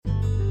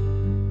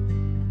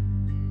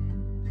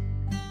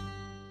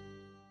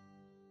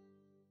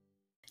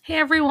Hey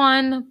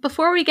everyone,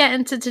 before we get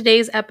into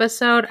today's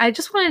episode, I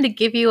just wanted to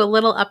give you a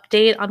little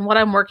update on what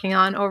I'm working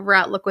on over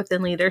at Look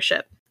Within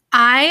Leadership.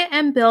 I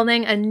am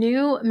building a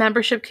new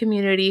membership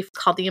community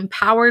called the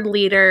Empowered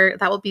Leader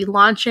that will be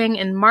launching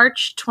in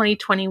March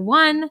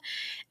 2021.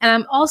 And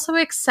I'm also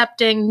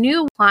accepting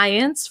new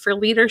clients for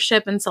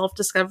leadership and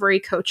self-discovery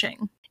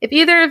coaching. If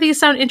either of these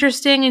sound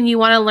interesting and you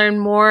want to learn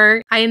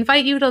more, I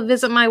invite you to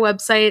visit my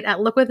website at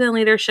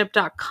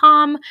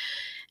lookwithinleadership.com.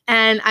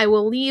 And I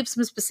will leave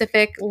some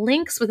specific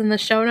links within the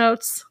show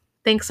notes.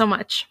 Thanks so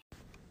much.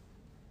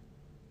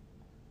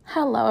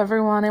 Hello,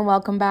 everyone, and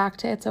welcome back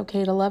to It's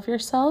Okay to Love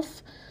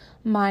Yourself.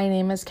 My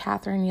name is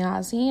Catherine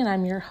Yazzie, and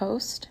I'm your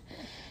host.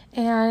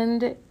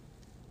 And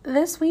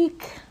this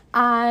week,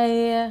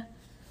 I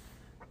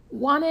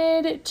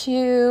wanted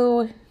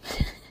to...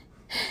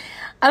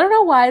 I don't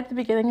know why at the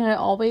beginning I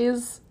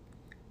always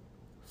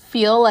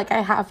feel like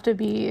I have to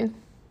be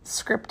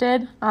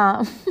scripted.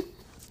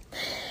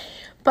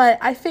 But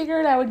I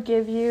figured I would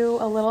give you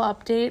a little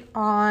update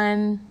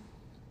on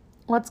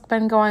what's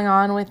been going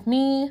on with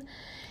me.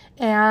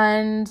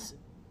 And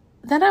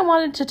then I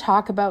wanted to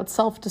talk about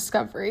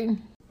self-discovery.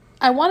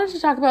 I wanted to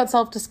talk about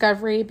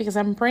self-discovery because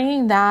I'm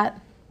bringing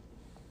that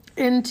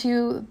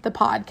into the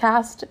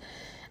podcast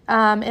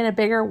in a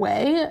bigger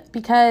way.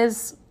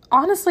 Because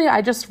honestly,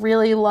 I just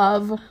really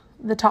love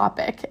the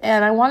topic.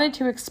 And I wanted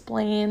to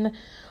explain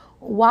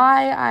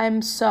why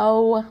I'm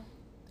so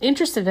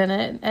interested in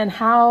it and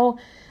how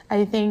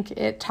I think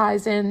it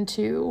ties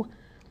into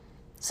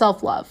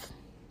self-love.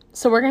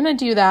 So we're going to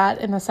do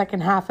that in the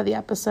second half of the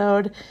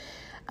episode.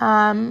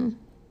 But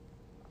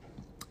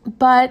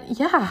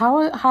yeah,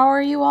 how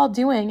are you all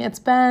doing? It's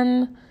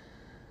been,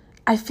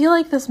 I feel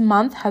like this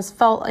month has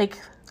felt like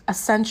a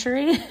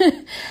century.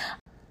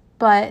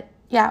 But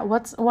yeah,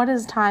 what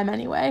is time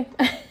anyway?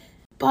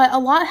 But a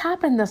lot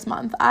happened this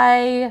month.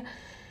 I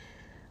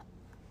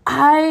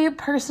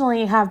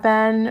personally have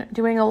been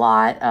doing a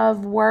lot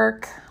of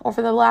work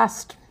over the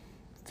last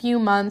few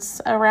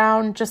months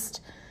around just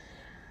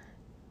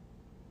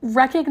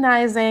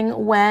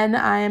recognizing when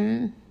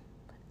I'm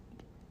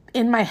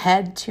in my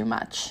head too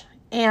much.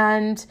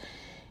 And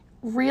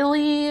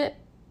really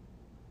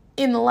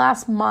in the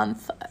last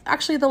month,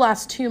 actually the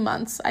last 2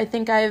 months, I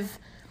think I've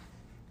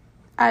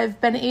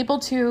been able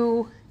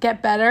to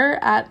get better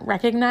at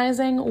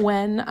recognizing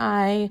when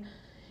I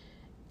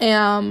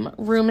am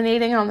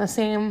ruminating on the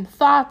same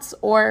thoughts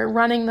or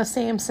running the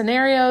same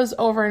scenarios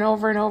over and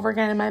over and over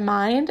again in my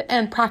mind,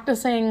 and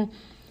practicing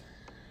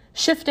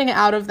shifting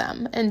out of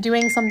them and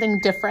doing something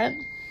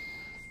different.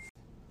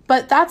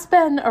 But that's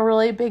been a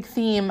really big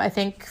theme, I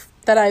think,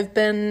 that I've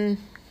been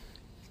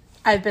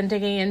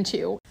digging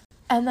into.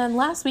 And then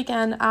last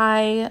weekend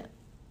I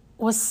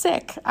was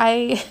sick.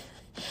 I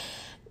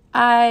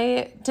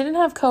didn't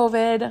have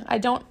COVID. I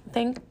don't,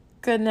 thank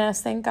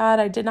God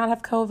I did not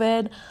have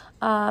COVID.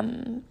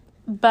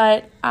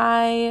 But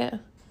I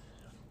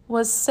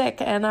was sick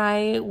and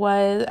I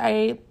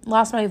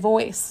lost my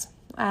voice.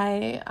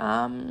 I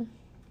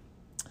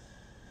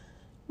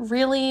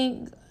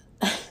really,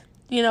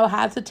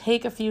 had to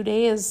take a few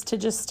days to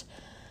just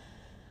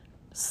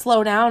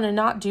slow down and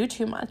not do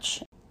too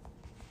much.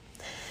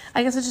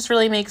 I guess it just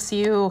really makes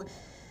you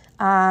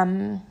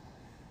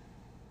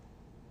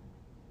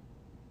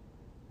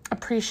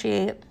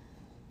appreciate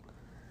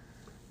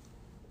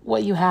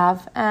what you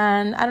have.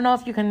 And I don't know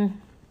if you can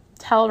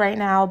tell right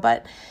now,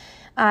 but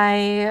I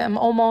am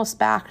almost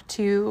back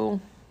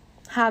to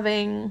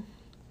having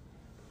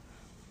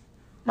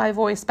my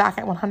voice back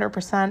at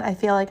 100%. I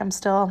feel like I'm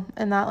still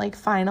in that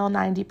final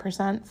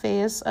 90%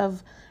 phase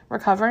of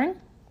recovering,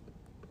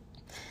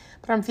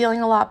 but I'm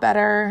feeling a lot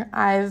better.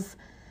 I've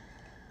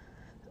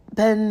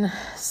been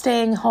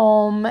staying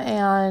home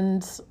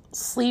and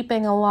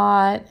sleeping a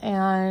lot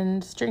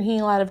and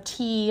drinking a lot of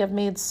tea. I've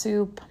made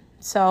soup.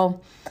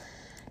 So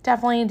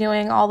definitely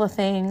doing all the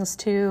things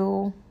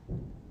to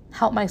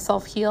help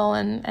myself heal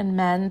and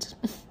mend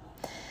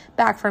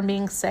back from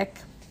being sick.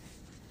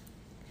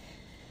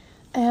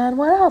 And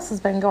what else has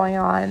been going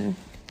on?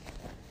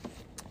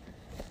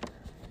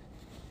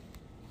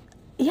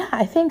 Yeah,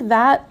 I think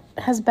that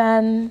has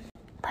been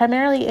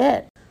primarily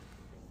it.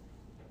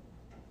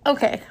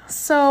 Okay,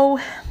 so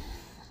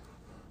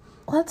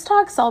let's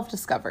talk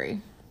self-discovery.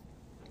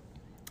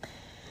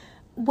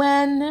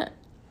 When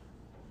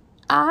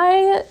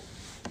I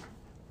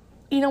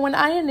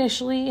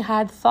initially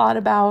had thought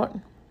about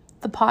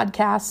the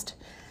podcast,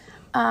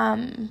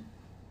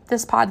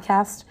 this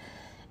podcast,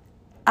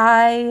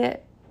 I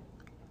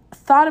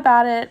thought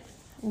about it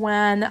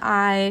when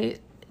I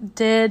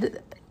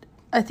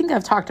think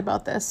I've talked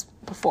about this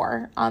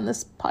before on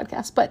this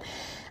podcast, but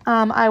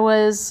I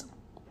was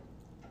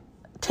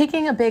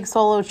taking a big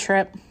solo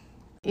trip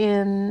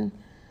in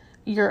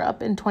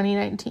Europe in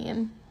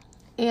 2019.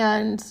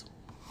 And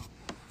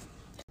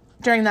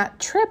during that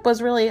trip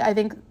was really, I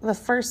think,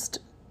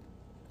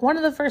 one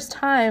of the first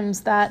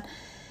times that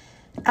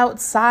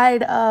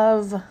outside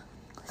of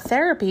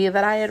therapy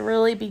that I had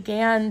really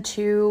began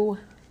to,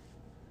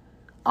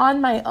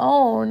 on my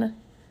own,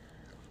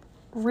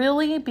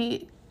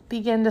 really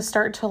begin to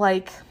start to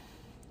like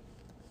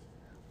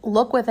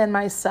look within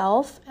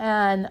myself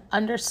and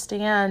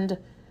understand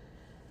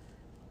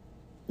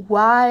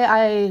why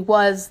I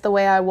was the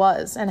way I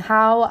was and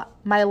how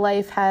my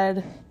life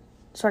had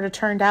sort of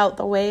turned out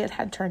the way it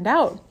had turned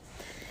out,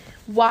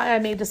 why I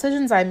made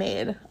decisions I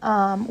made,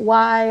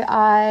 why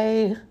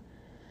I,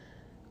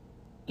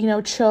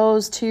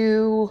 chose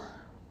to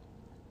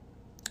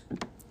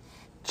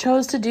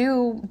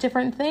do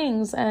different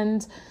things,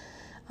 and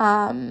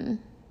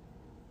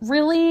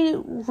really,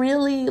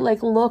 really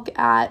like look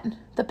at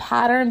the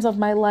patterns of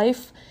my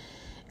life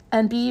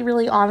and be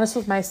really honest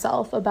with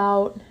myself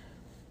about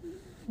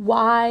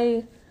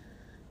why,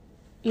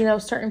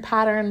 certain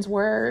patterns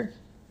were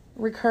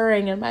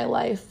recurring in my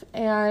life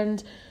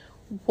and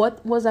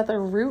what was at the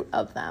root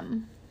of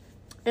them.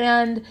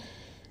 And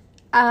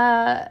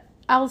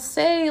I'll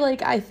say,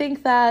 like, I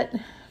think that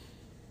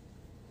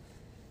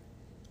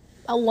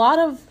a lot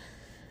of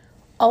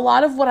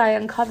what I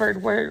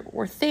uncovered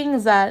were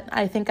things that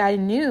I think I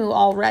knew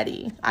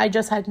already. I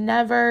just had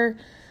never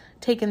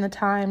taken the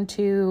time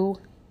to,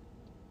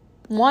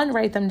 one,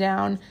 write them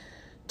down,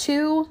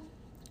 two,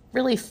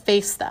 really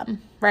face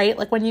them, right?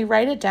 Like when you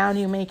write it down,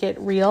 you make it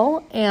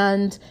real,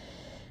 and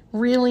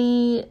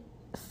really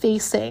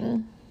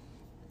facing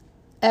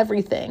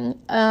everything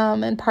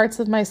and parts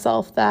of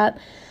myself that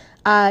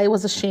I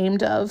was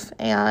ashamed of,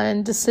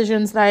 and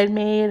decisions that I had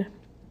made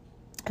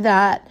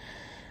that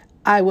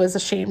I was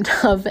ashamed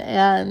of,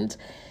 and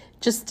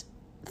just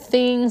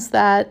things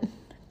that,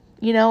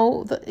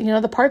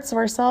 the parts of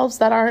ourselves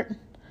that aren't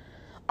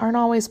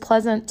always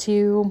pleasant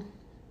to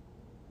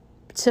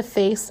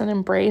face and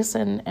embrace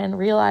and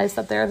realize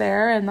that they're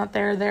there and that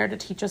they're there to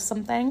teach us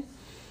something.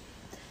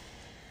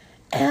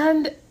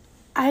 And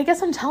I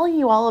guess I'm telling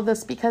you all of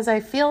this because I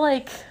feel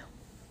like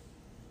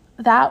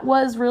that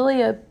was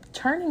really a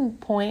turning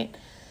point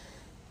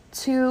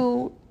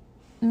to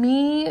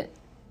me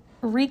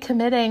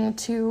recommitting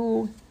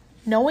to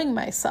knowing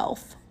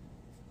myself.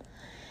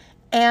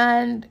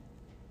 And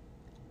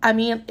I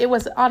mean, it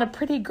was on a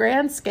pretty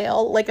grand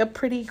scale, like a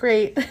pretty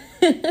great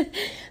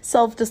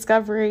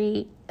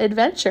self-discovery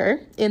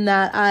adventure, in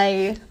that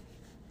I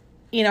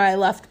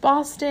left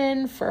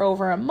Boston for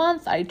over a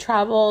month. I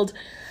traveled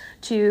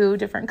to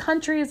different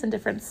countries and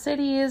different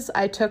cities.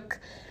 I took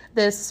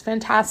this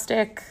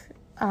fantastic,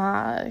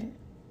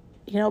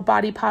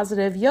 body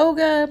positive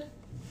yoga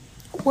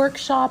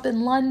workshop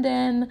in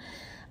London.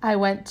 I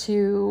went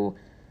to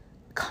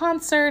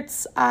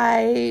concerts.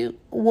 I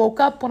woke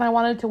up when I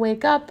wanted to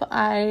wake up.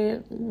 I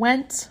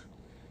went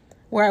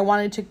where I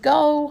wanted to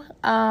go.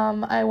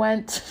 I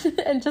went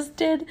and just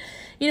did,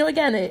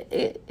 again,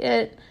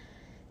 it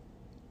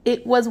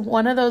was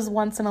one of those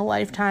once in a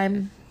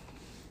lifetime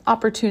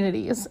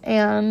opportunities.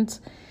 And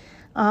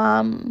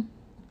I'm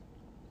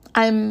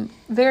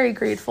very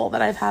grateful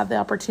that I've had the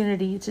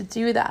opportunity to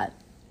do that.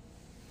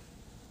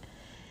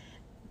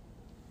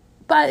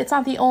 But it's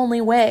not the only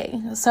way.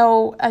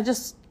 So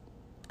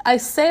I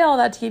say all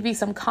that to give you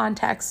some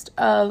context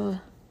of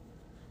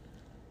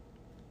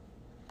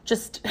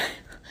just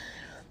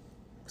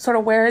sort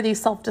of where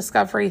these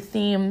self-discovery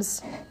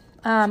themes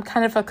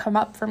kind of have come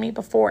up for me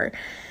before.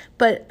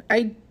 But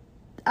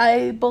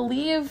I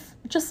believe,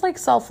 just like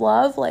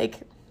self-love,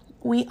 like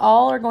we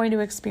all are going to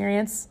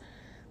experience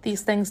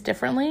these things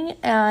differently,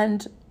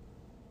 and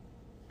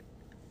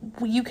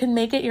you can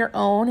make it your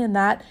own in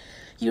that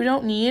you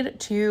don't need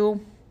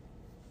to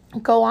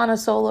go on a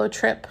solo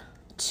trip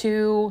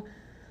to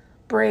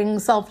bring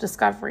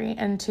self-discovery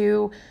and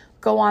to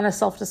go on a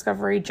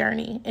self-discovery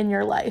journey in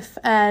your life.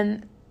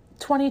 And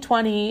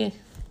 2020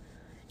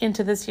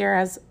 into this year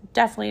has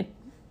definitely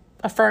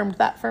affirmed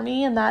that for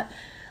me, and that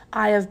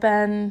I have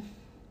been,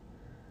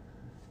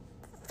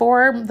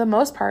 for the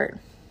most part,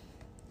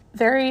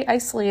 very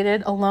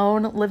isolated,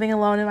 alone, living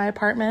alone in my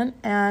apartment,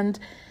 and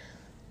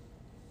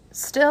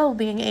still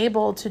being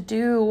able to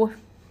do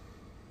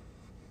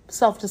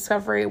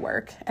self-discovery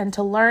work and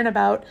to learn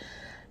about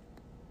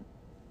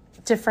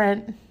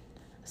different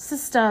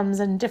systems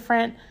and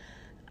different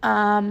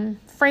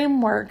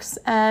frameworks,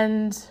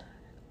 and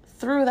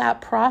through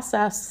that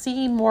process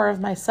see more of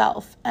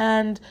myself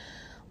and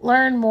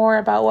learn more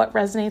about what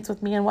resonates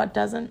with me and what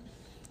doesn't.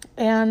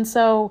 And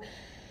so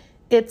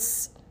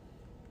it's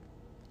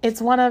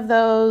one of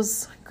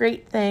those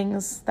great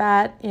things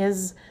that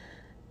is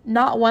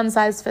not one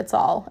size fits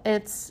all.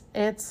 It's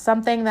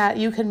something that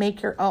you can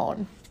make your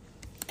own.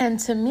 And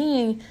to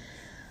me,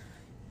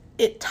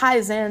 it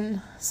ties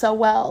in so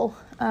well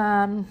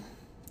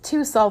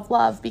to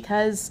self-love,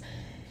 because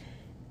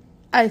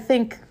I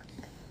think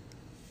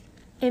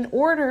in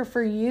order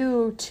for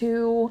you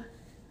to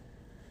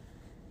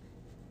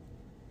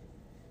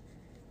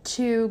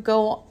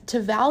go to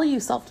value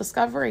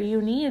self-discovery,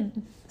 you need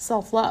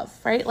self-love,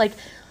 right? Like,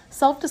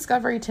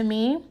 self-discovery to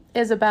me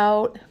is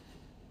about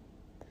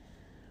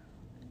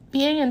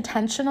being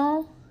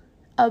intentional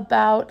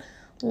about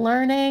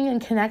learning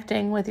and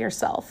connecting with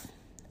yourself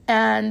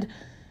and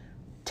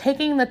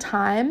taking the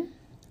time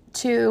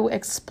to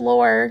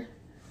explore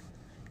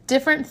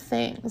different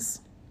things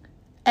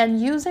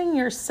and using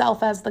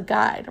yourself as the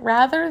guide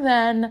rather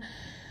than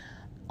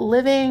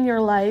living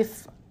your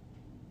life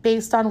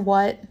based on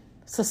what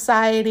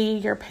society,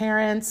 your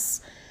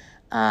parents,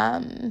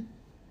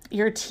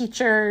 your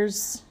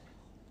teachers,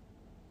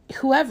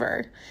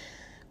 whoever,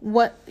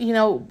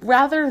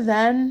 rather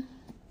than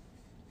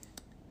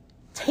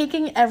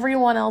taking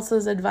everyone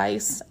else's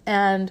advice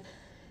and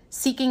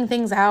seeking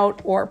things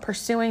out or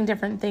pursuing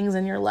different things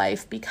in your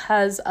life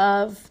because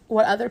of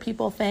what other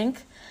people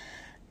think.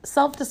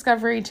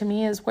 Self-discovery to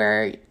me is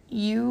where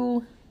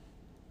you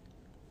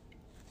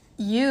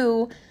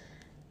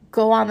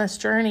go on this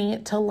journey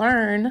to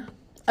learn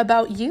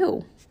about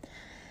you.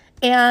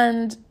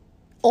 And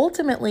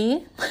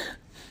ultimately,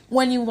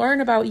 when you learn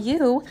about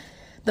you,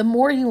 the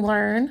more you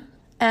learn,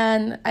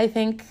 and I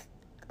think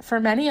for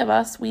many of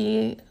us,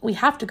 we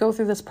have to go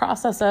through this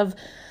process of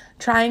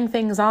trying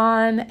things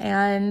on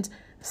and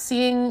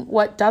seeing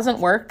what doesn't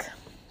work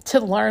to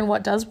learn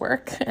what does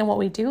work and what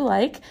we do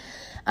like.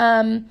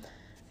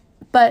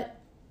 But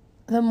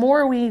the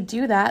more we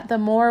do that, the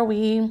more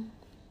we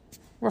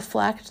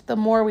reflect, the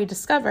more we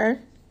discover,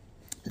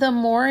 the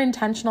more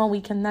intentional we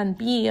can then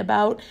be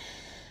about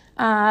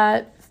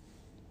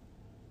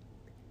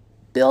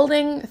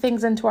building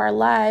things into our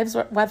lives,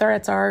 whether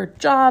it's our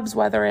jobs,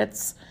 whether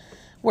it's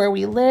where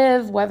we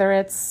live, whether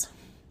it's,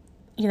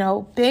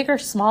 big or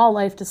small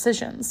life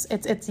decisions.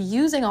 It's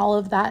using all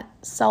of that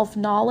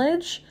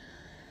self-knowledge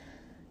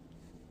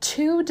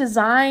to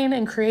design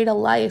and create a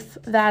life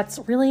that's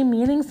really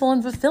meaningful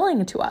and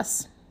fulfilling to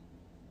us.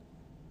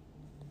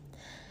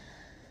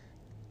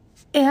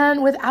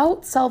 And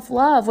without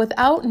self-love,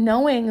 without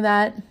knowing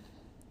that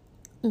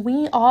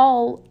we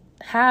all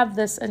have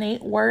this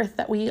innate worth,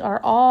 that we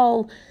are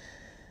all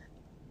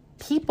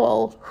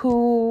people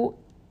who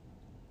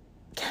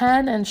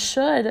can and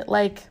should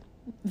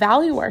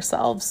value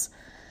ourselves.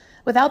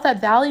 Without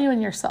that value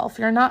in yourself,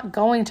 you're not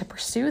going to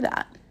pursue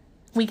that.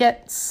 We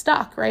get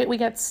stuck, right? We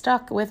get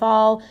stuck with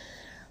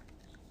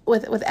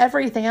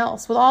everything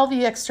else, with all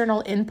the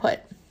external input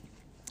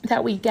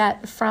that we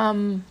get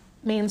from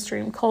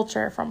mainstream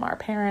culture, from our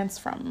parents,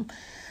 from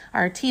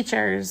our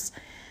teachers,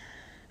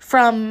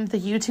 from the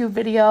YouTube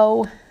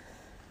video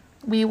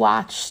we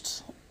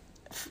watched,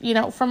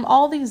 from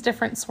all these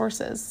different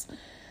sources.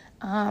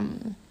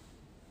 And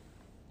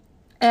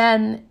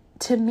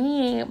to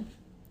me,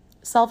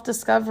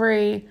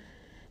 self-discovery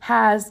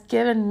has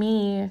given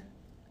me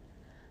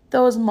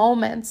those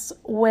moments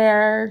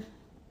where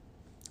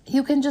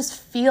you can just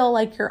feel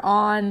like you're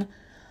on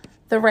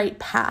the right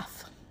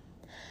path.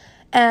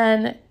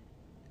 And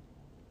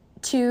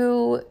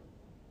to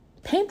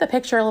paint the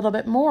picture a little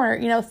bit more,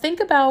 think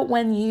about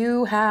when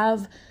you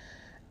have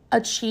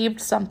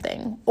achieved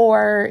something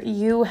or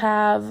you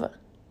have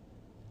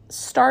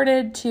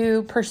started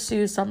to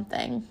pursue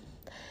something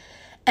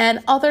and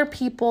other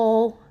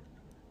people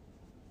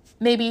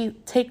maybe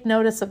take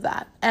notice of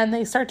that and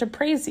they start to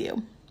praise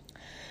you.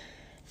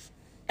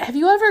 Have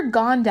you ever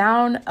gone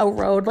down a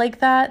road like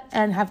that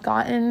and have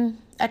gotten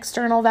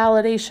external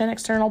validation,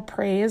 external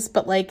praise,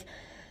 but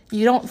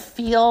you don't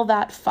feel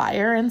that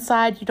fire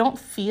inside? You don't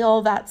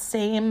feel that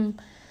same,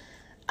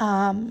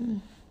 I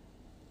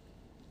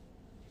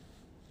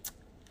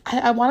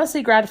want to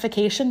say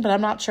gratification, but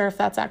I'm not sure if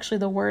that's actually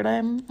the word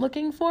I'm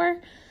looking for.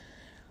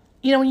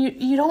 When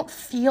you don't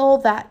feel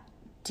that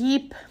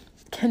deep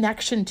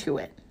connection to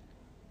it.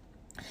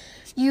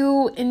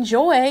 You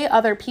enjoy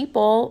other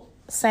people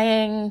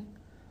saying,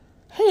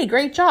 hey,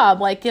 great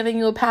job, giving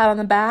you a pat on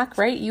the back,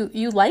 right?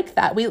 You like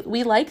that.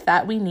 We like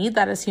that. We need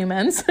that as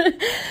humans.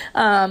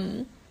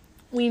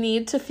 We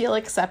need to feel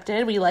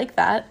accepted. We like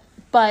that.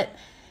 But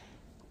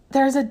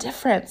there's a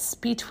difference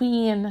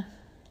between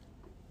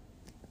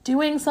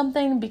doing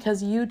something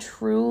because you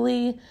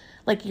truly,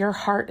 your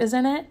heart is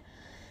in it,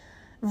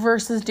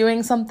 versus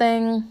doing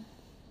something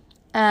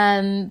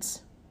and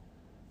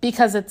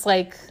because it's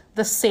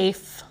the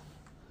safe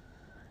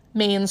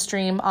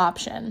mainstream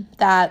option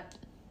that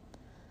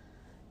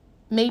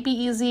may be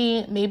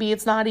easy, maybe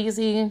it's not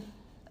easy.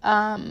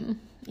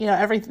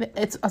 Everything,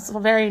 it's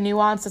very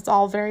nuanced. It's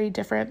all very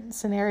different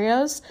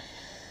scenarios.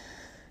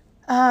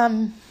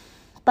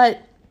 But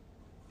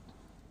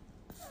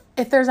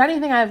if there's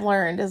anything I've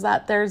learned is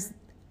that there's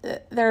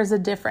a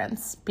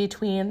difference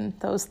between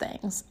those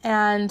things.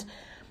 And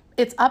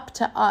it's up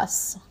to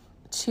us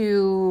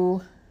to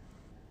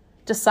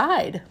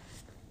decide,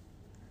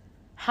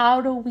 how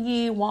do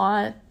we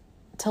want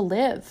to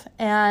live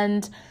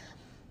and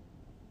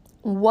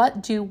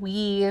what do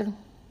we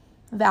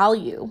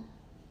value?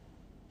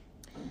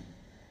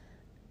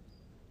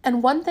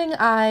 And one thing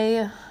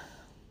I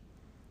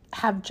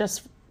have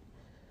just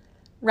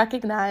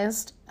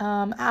recognized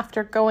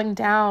after going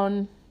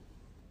down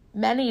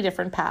many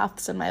different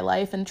paths in my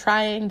life and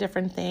trying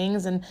different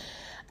things, and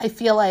I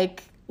feel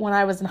like when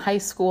I was in high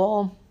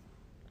school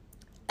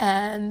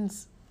and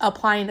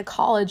applying to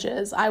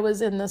colleges, I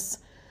was in this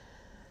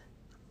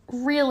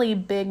really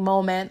big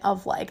moment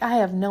of I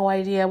have no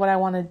idea what I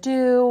want to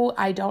do.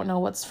 I don't know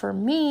what's for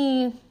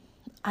me.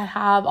 I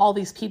have all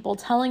these people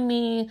telling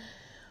me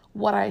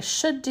what I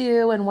should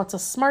do and what's a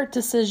smart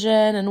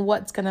decision and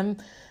what's going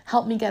to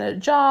help me get a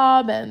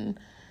job and,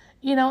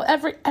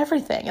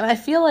 everything. And I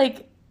feel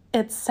like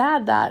it's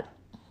sad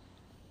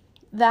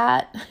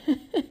that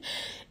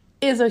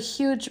is a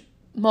huge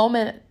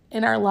moment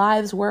in our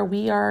lives where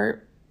we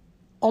are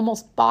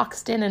almost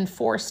boxed in and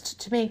forced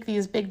to make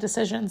these big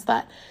decisions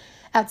that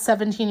at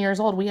 17 years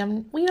old, we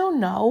don't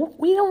know.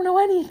 We don't know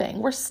anything.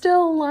 We're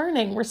still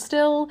learning. We're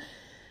still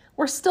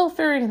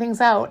figuring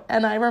things out.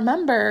 And I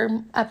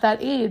remember at that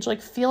age,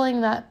 like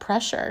feeling that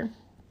pressure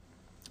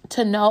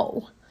to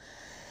know.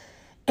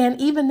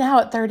 And even now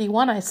at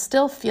 31, I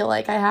still feel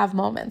like I have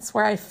moments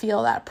where I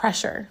feel that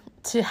pressure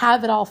to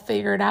have it all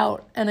figured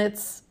out. And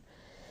it's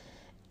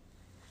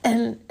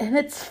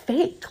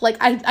fake. Like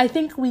I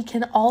think we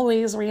can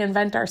always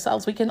reinvent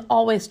ourselves. We can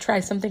always try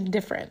something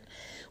different.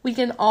 We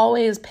can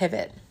always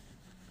pivot.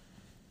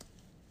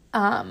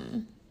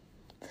 And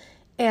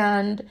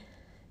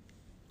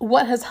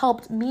what has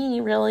helped me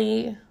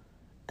really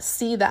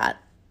see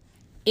that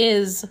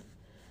is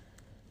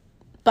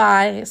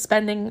by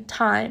spending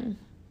time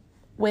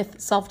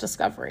with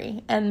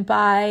self-discovery and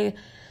by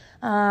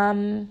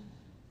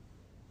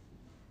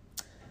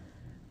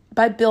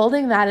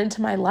building that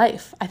into my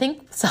life. I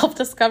think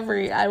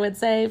self-discovery, I would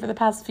say, for the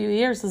past few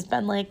years has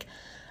been like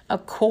a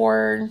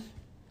core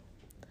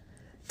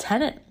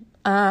tenet,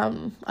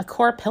 a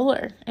core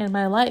pillar in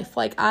my life.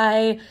 Like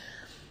I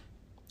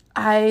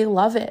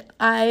love it.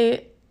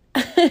 I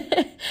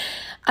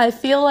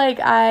feel like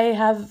I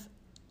have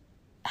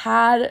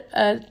had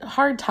a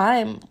hard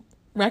time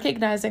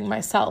recognizing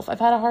myself. I've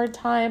had a hard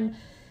time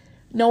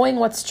knowing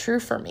what's true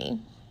for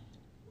me.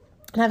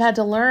 And I've had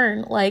to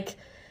learn, like,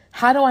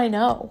 how do I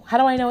know? How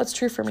do I know what's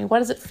true for me? What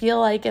does it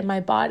feel like in my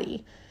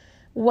body?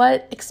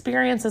 What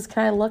experiences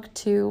can I look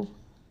to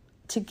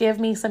give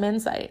me some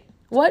insight?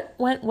 What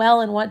went well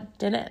and what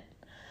didn't?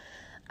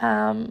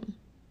 That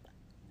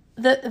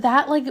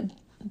like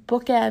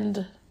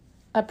bookend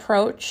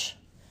approach,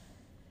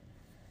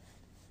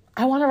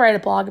 I want to write a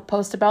blog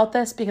post about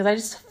this because I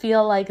just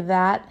feel like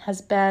that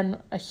has been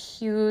a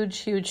huge,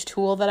 huge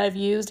tool that I've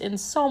used in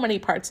so many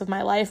parts of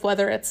my life,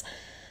 whether it's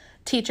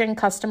teaching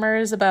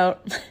customers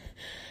about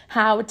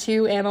how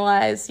to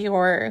analyze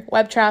your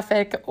web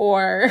traffic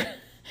or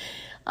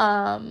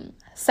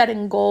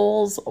setting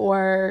goals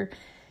or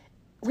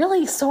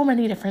really so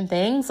many different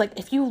things. Like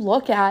if you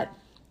look at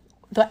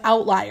the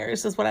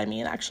outliers is what I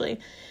mean, actually.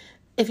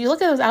 If you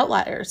look at those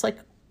outliers, like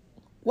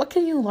what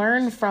can you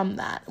learn from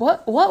that?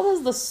 What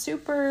was the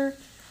super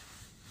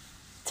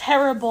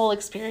terrible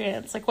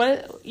experience? Like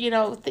what,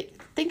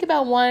 think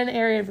about one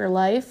area of your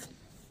life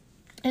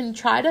and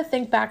try to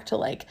think back to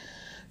like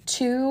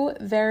two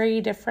very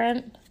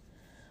different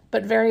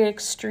but very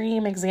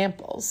extreme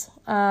examples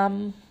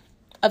of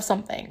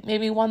something.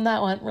 Maybe one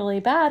that went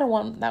really bad and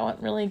one that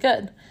went really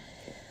good.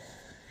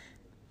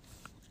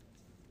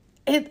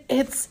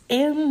 It's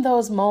in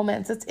those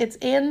moments. It's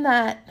in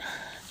that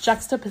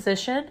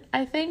juxtaposition,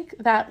 I think,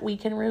 that we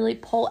can really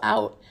pull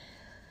out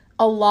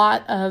a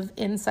lot of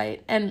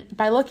insight. And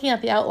by looking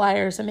at the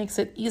outliers, it makes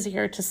it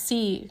easier to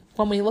see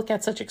when we look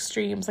at such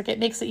extremes. Like it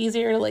makes it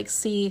easier to like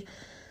see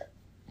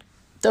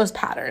those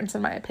patterns,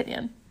 in my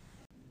opinion.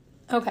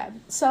 Okay,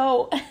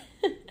 so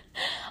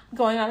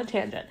going on a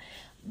tangent,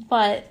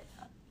 but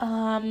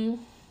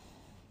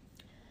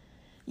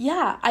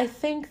yeah, I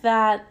think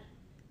that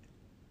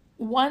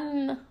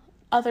one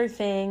other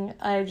thing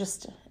I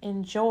just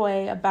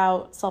enjoy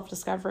about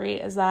self-discovery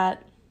is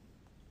that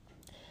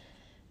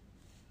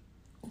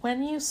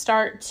when you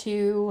start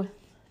to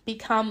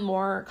become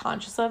more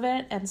conscious of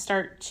it and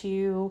start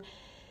to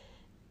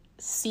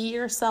see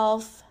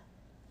yourself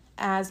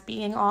as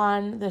being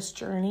on this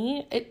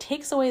journey, it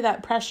takes away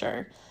that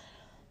pressure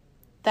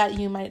that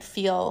you might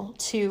feel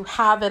to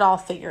have it all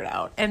figured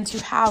out and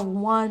to have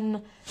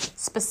one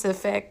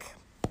specific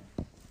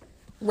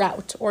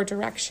route or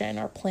direction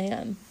or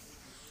plan.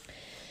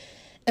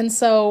 And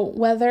so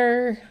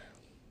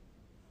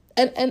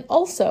and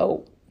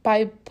also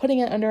by putting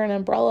it under an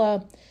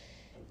umbrella,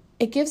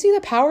 it gives you the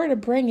power to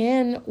bring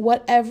in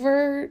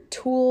whatever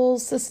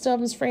tools,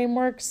 systems,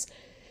 frameworks,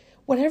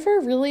 whatever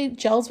really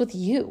gels with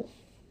you.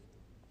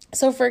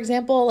 So for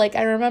example, like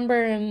I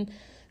remember in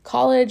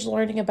college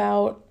learning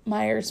about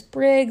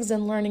Myers-Briggs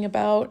and learning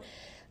about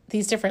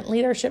these different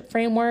leadership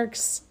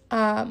frameworks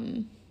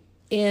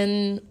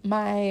in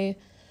my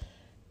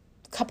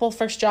couple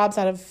first jobs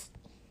out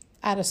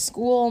of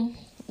school,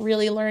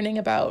 really learning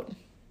about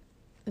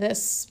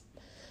this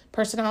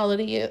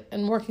personality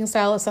and working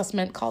style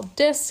assessment called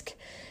DISC.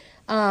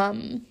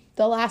 The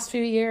last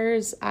few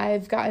years,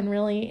 I've gotten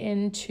really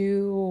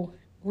into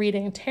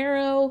reading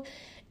tarot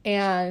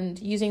and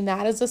using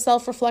that as a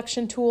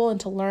self-reflection tool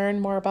and to learn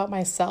more about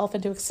myself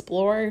and to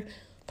explore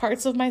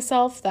parts of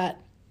myself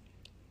that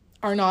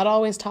are not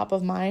always top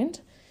of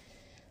mind.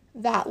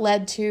 That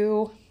led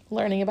to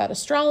learning about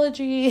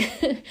astrology,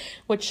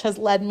 which has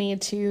led me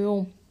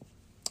to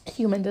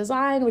human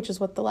design, which is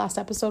what the last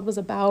episode was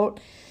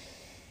about.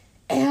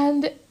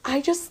 And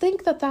I just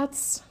think that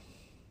that's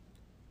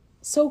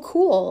so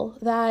cool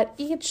that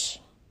each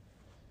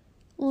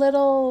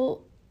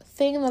little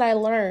thing that I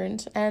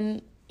learned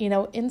and,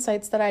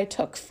 insights that I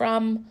took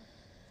from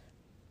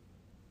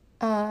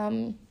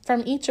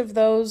each of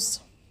those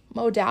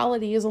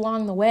modalities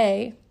along the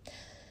way,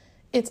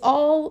 it's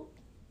all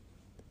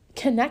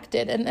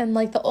connected. And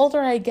like the older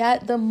I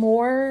get, the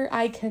more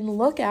I can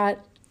look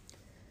at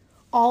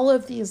all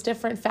of these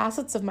different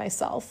facets of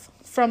myself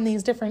from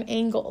these different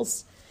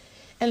angles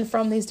and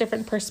from these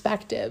different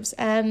perspectives.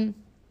 And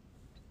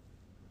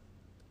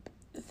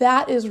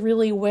that is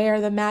really where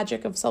the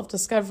magic of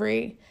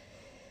self-discovery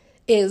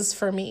is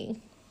for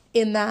me,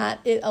 in that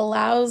it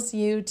allows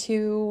you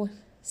to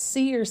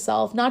see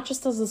yourself not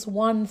just as this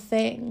one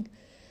thing,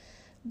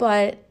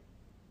 but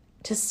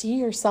to see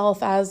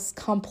yourself as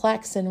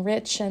complex and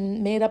rich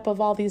and made up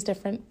of all these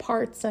different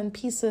parts and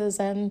pieces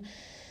and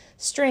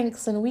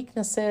strengths and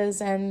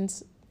weaknesses. And,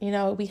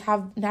 we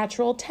have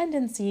natural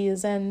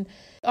tendencies, and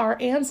our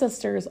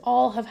ancestors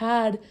all have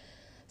had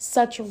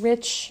such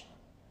rich,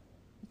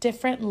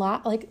 different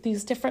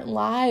these different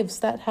lives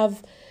that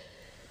have,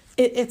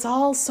 it's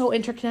all so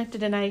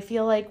interconnected. And I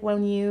feel like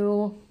when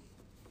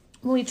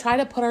we try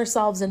to put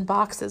ourselves in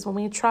boxes, when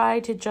we try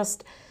to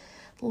just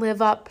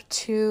live up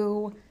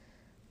to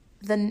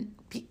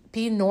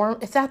be normal,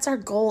 if that's our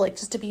goal, like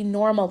just to be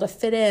normal, to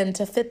fit in,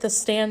 to fit the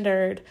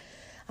standard,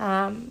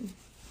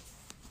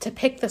 to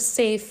pick the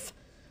safe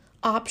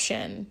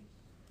option,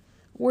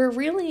 we're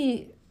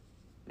really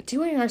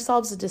doing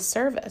ourselves a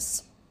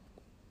disservice.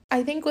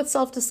 I think with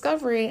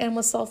self-discovery and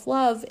with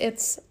self-love,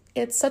 it's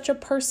such a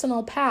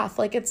personal path.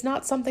 Like, it's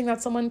not something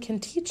that someone can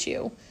teach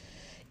you.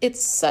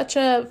 It's such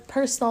a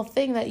personal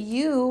thing that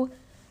you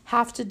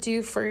have to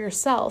do for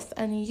yourself,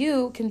 and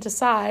you can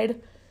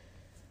decide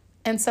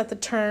and set the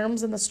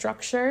terms and the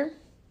structure.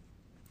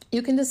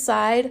 You can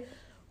decide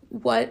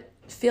what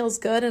feels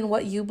good and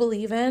what you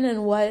believe in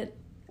and what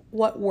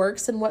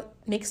works and what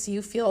makes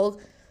you feel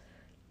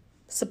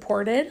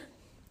supported.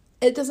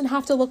 It doesn't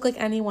have to look like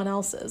anyone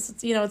else's.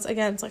 It's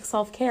like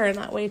self-care in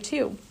that way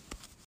too.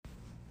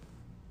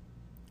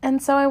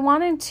 And so I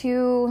wanted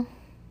to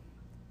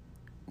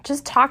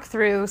just talk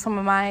through some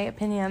of my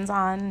opinions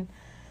on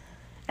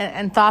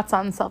and thoughts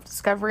on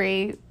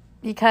self-discovery,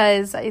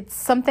 because it's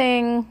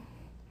something,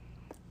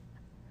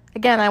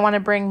 again, I want to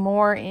bring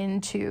more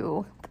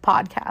into the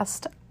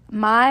podcast.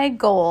 My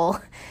goal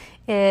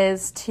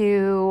is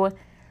to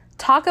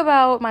talk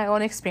about my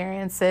own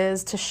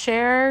experiences, to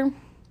share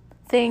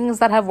things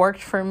that have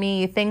worked for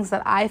me, things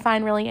that I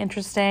find really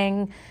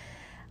interesting,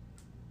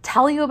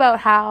 tell you about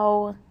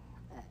how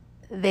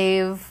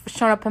they've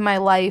shown up in my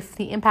life,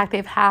 the impact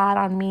they've had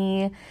on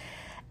me,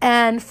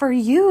 and for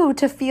you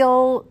to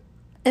feel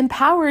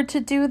empowered to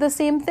do the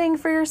same thing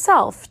for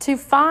yourself, to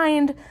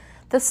find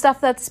the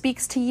stuff that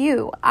speaks to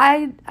you.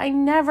 I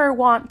never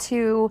want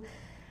to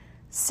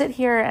sit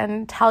here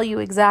and tell you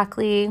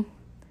exactly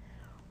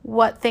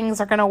what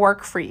things are going to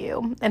work for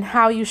you and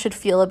how you should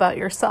feel about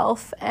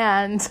yourself.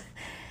 And,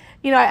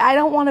 I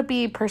don't want to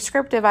be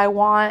prescriptive. I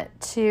want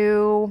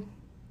to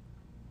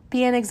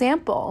be an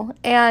example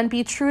and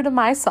be true to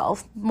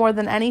myself more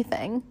than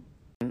anything.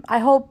 I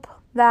hope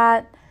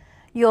that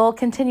you'll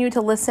continue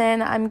to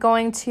listen. I'm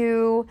going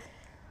to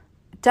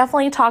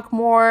definitely talk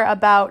more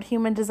about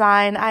human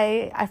design.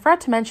 I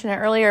forgot to mention it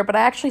earlier, but I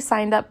actually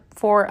signed up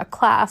for a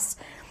class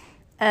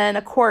and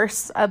a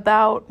course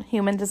about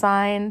human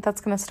design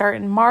that's going to start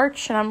in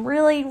March. And I'm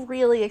really,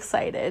 really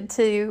excited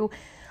to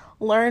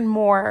learn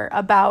more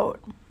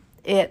about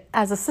it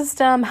as a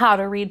system, how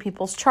to read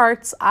people's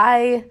charts.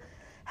 I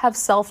have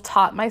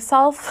self-taught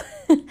myself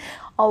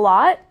a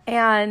lot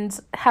and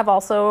have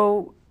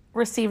also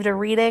received a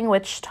reading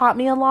which taught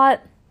me a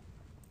lot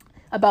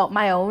about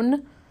my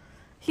own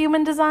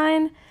human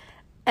design.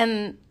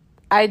 And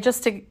I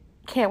just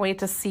can't wait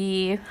to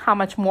see how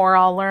much more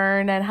I'll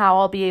learn and how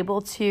I'll be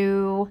able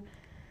to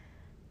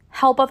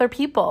help other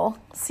people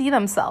see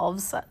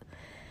themselves.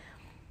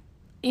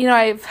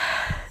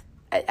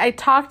 I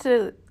talked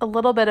a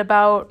little bit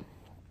about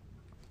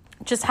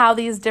just how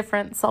these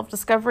different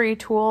self-discovery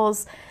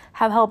tools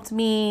have helped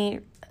me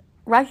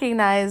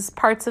recognize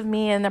parts of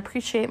me and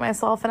appreciate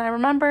myself. And I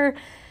remember,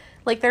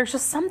 there's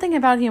just something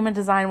about human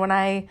design when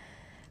I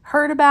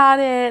heard about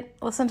it,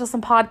 listened to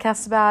some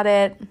podcasts about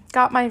it,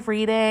 got my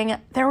reading.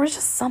 There was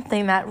just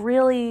something that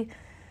really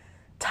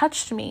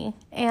touched me.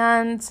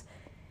 And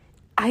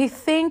I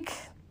think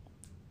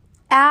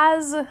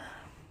as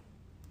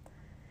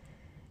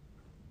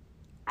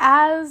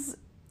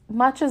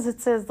much as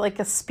it is like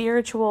a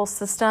spiritual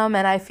system,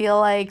 and I feel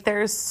like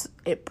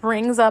it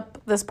brings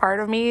up this part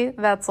of me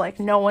that's like,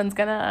 no one's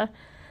gonna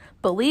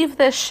believe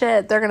this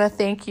shit. They're gonna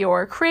think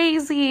you're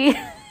crazy.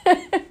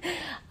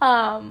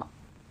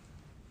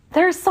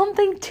 There's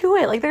something to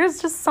it.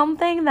 There's just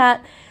something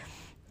that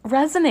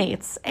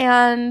resonates,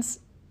 and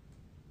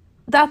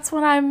that's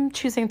what I'm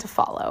choosing to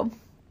follow.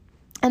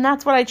 And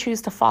that's what I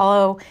choose to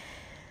follow.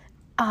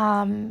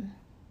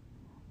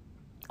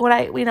 What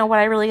I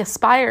really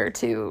aspire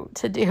to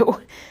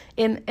do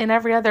in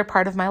every other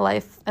part of my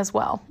life as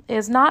well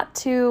is not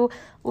to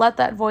let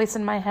that voice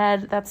in my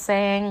head that's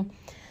saying,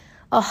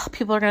 oh,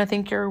 people are going to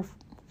think you're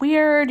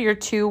weird, you're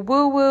too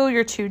woo-woo,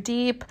 you're too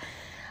deep.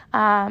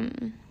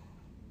 And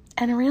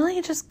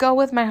really just go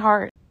with my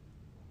heart.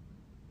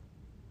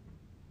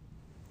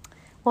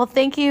 Well,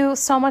 thank you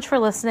so much for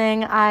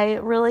listening. I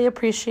really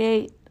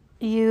appreciate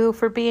you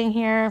for being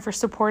here, for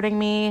supporting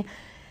me.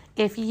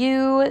 If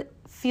you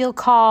feel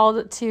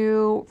called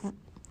to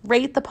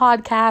rate the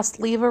podcast,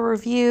 leave a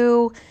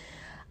review,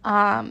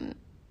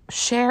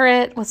 share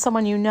it with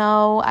someone you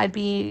know, I'd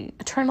be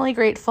eternally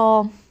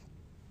grateful.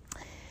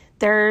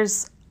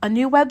 There's a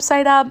new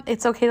website up,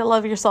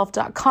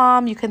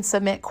 itsokaytoloveyourself.com. You can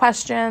submit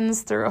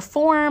questions through a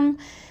form.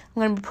 I'm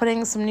going to be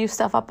putting some new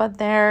stuff up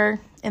there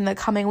in the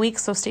coming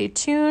weeks, so stay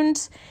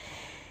tuned.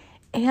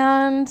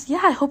 And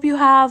yeah, I hope you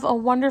have a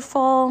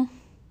wonderful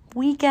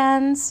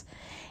weekend,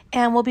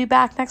 and we'll be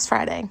back next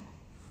Friday.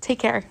 Take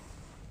care.